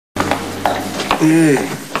What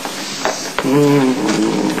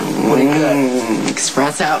do you got?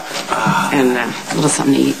 Espresso and a little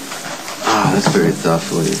something to eat. Oh, that's very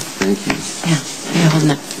thoughtful of you. Thank you. Yeah, how you holding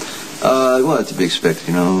it? Well, it's to be expected,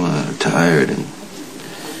 you know. Tired and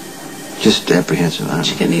just apprehensive. Did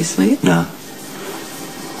you get any sleep? No.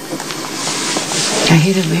 I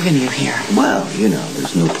hated leaving you here. Well, you know,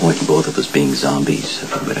 there's no point in both of us being zombies,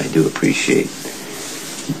 but I do appreciate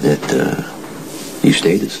that you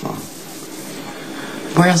stayed this long.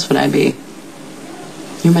 Where else would I be?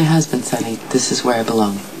 You're my husband, Sonny. This is where I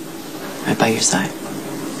belong. Right by your side.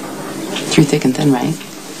 Through thick and thin, right?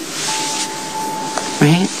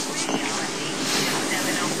 Right?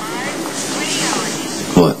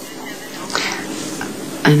 What?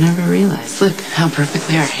 I never realized. Look how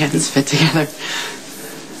perfectly our hands fit together.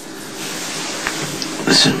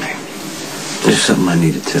 Listen, there's something I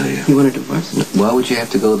need to tell you. You want a divorce? Why would you have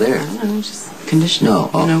to go there? I don't know, just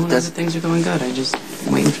conditional. No, you know, when other things are going good, I just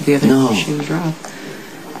waiting for the other shoe to drop.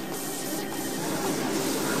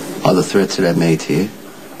 All the threats that I've made to you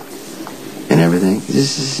and everything,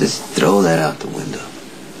 just throw that out the window.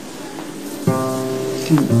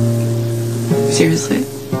 Seriously?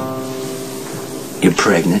 You're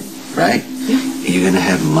pregnant, right? Yeah. You're gonna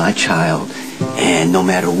have my child, and no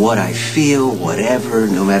matter what I feel, whatever,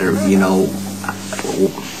 no matter, you know,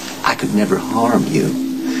 I could never harm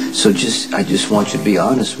you. So I just want you to be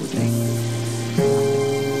honest with me.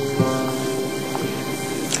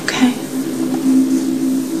 Okay.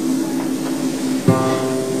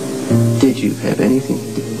 Did you have anything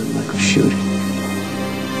to do with Michael's shooting?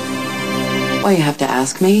 Well, you have to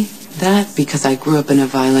ask me that because I grew up in a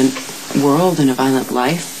violent world and a violent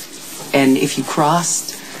life. And if you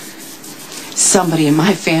crossed somebody in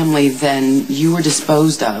my family, then you were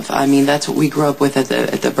disposed of. I mean, that's what we grew up with at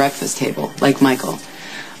the breakfast table, like Michael.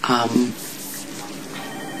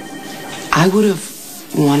 I would have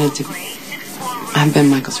wanted to have been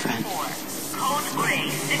Michael's friend.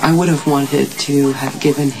 I would have wanted to have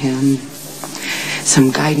given him some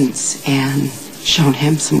guidance and shown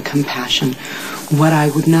him some compassion. What I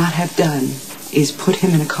would not have done is put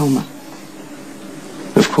him in a coma.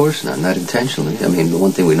 Of course not intentionally. I mean, the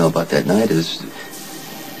one thing we know about that night is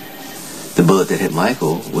the bullet that hit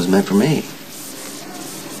Michael was meant for me.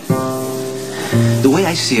 The way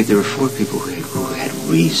I see it, there were 4 people who had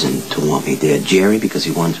reason to want me dead. Jerry, because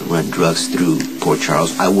he wanted to run drugs through poor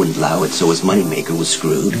Charles. I wouldn't allow it, so his moneymaker was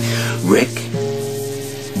screwed. Rick,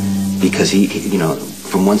 because he, you know,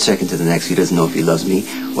 from one second to the next, he doesn't know if he loves me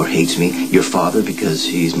or hates me. Your father, because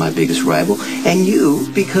he's my biggest rival. And you,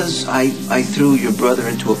 because I threw your brother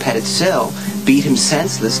into a padded cell, beat him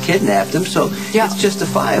senseless, kidnapped him, so it's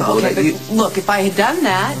justifiable. Okay, but look, if I had done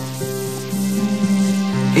that,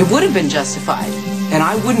 it would have been justified. And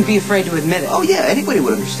I wouldn't be afraid to admit it. Oh, yeah, anybody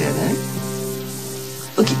would understand that.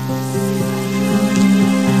 Look,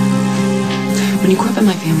 when you grow up in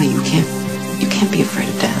my family, you can't be afraid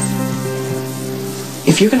of death.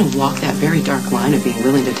 If you're going to walk that very dark line of being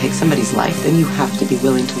willing to take somebody's life, then you have to be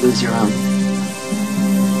willing to lose your own.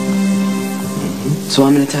 So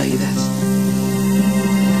I'm going to tell you this.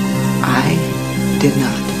 I did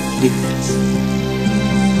not do this.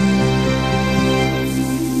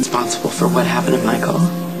 Responsible for what happened to Michael.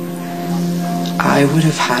 I would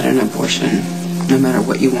have had an abortion no matter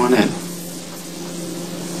what you wanted.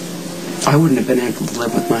 I wouldn't have been able to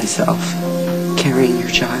live with myself carrying your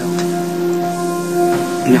child,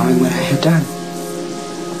 knowing what I had done.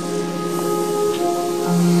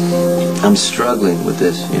 I'm struggling with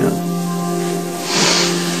this, you know.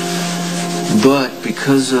 But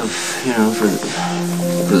because of, you know, for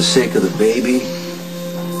the sake of the baby,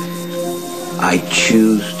 I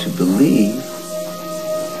choose to believe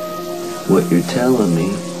what you're telling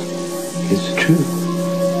me is true.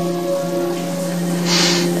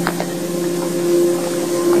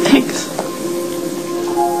 Thanks.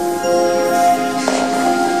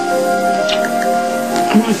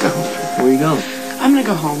 I'm gonna go. Where are you going? I'm gonna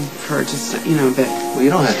go home for just, you know, a bit. Well,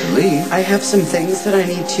 you don't have to leave. I have some things that I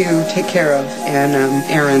need to take care of and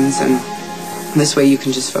errands, and this way you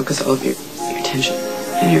can just focus all of your attention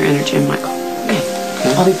and your energy on Michael.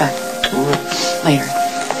 Okay. I'll be back. All right. Later.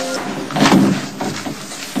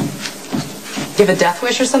 Do you have a death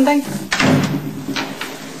wish or something?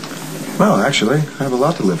 Well, actually, I have a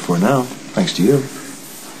lot to live for now, thanks to you.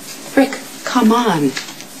 Rick, come on.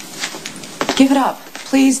 Give it up.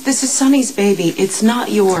 Please, this is Sonny's baby. It's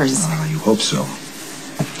not yours. Oh, you hope so.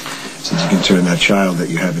 Since you can turn that child that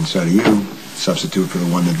you have inside of you, substitute for the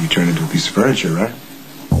one that you turn into a piece of furniture, right?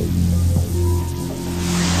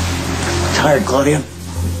 Tired, Claudia?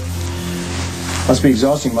 Must be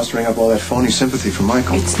exhausting mustering up all that phony sympathy from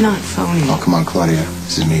Michael. It's not phony. Oh, come on, Claudia.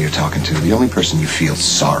 This is me you're talking to. The only person you feel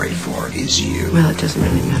sorry for is you. Well, it doesn't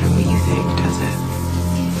really matter what you think, does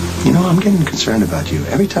it? You know, I'm getting concerned about you.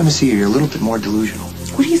 Every time I see you, you're a little bit more delusional.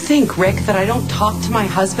 What do you think, Rick, that I don't talk to my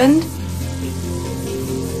husband?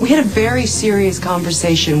 We had a very serious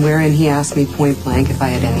conversation wherein he asked me point blank if I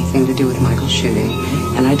had anything to do with Michael's shooting.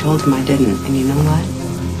 And I told him I didn't. And you know what?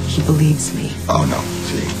 He believes me. Oh, no.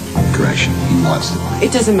 See, correction. He wants to believe.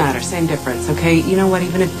 It doesn't matter. Same difference, okay? You know what?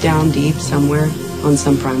 Even if down deep somewhere on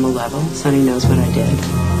some primal level, Sonny knows what I did.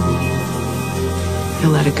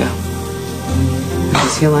 He'll let it go.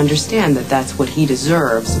 Because he'll understand that that's what he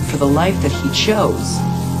deserves for the life that he chose.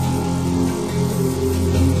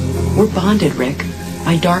 We're bonded, Rick.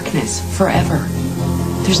 By darkness. Forever.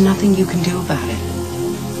 There's nothing you can do about it.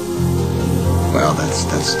 Well,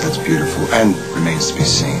 that's beautiful and remains to be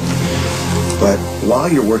seen. But while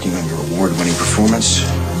you're working on your award-winning performance,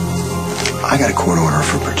 I got a court order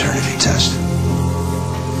for paternity test.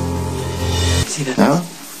 See that? No?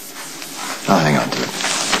 I'll hang on to it.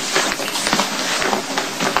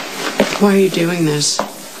 Why are you doing this?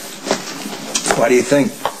 Why do you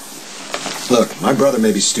think? Look, my brother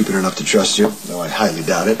may be stupid enough to trust you, though I highly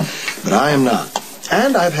doubt it, but I am not.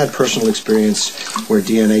 And I've had personal experience where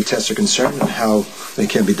DNA tests are concerned and how they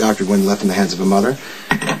can be doctored when left in the hands of a mother.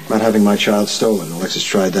 About having my child stolen. Alexis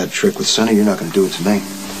tried that trick with Sonny. You're not going to do it to me.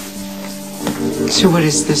 So what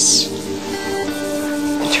does this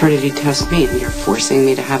paternity test mean? You're forcing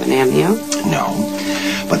me to have an amnio? No.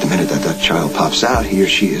 But the minute that child pops out, he or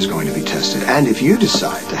she is going to be tested. And if you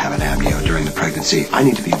decide to have an amnio during the pregnancy, I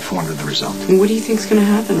need to be informed of the result. And what do you think's going to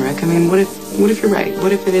happen, Rick? I mean, what if you're right?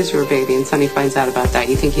 What if it is your baby and Sonny finds out about that?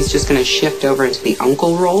 You think he's just going to shift over into the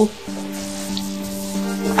uncle role?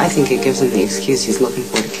 I think it gives him the excuse he's looking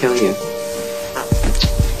for to kill you.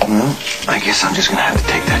 Well, I guess I'm just going to have to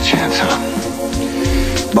take that chance,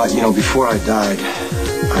 huh? But, you know, before I died,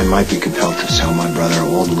 I might be compelled to tell my brother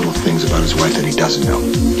all the little things about his wife that he doesn't know.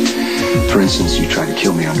 For instance, you tried to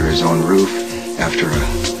kill me under his own roof after a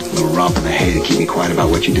little romp in the hay to keep me quiet about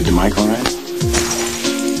what you did to Michael, right?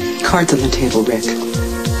 Cards on the table, Rick.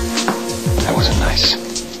 That wasn't nice.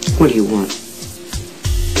 What do you want?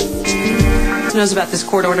 Who knows about this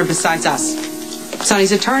court order besides us?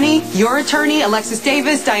 Sonny's attorney, your attorney, Alexis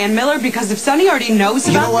Davis, Diane Miller, because if Sonny already knows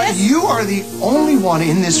about this... You know what? You are the only one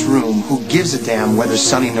in this room who gives a damn whether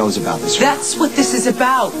Sonny knows about this. That's what this is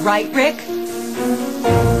about, right, Rick?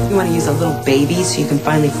 You want to use a little baby so you can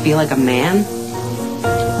finally feel like a man?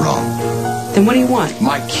 Wrong. Then what do you want?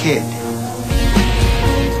 My kid.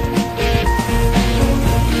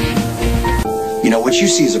 You know, what you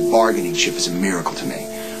see as a bargaining chip is a miracle to me.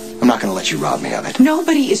 I'm not going to let you rob me of it.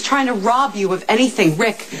 Nobody is trying to rob you of anything,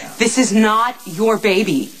 Rick. Yeah. This is not your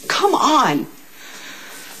baby. Come on.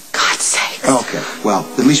 God's sake. Okay, well,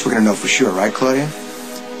 at least we're going to know for sure, right, Claudia?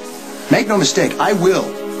 Make no mistake, I will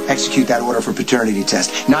execute that order for paternity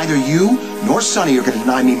test. Neither you nor Sonny are going to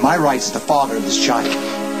deny me my rights as the father of this child.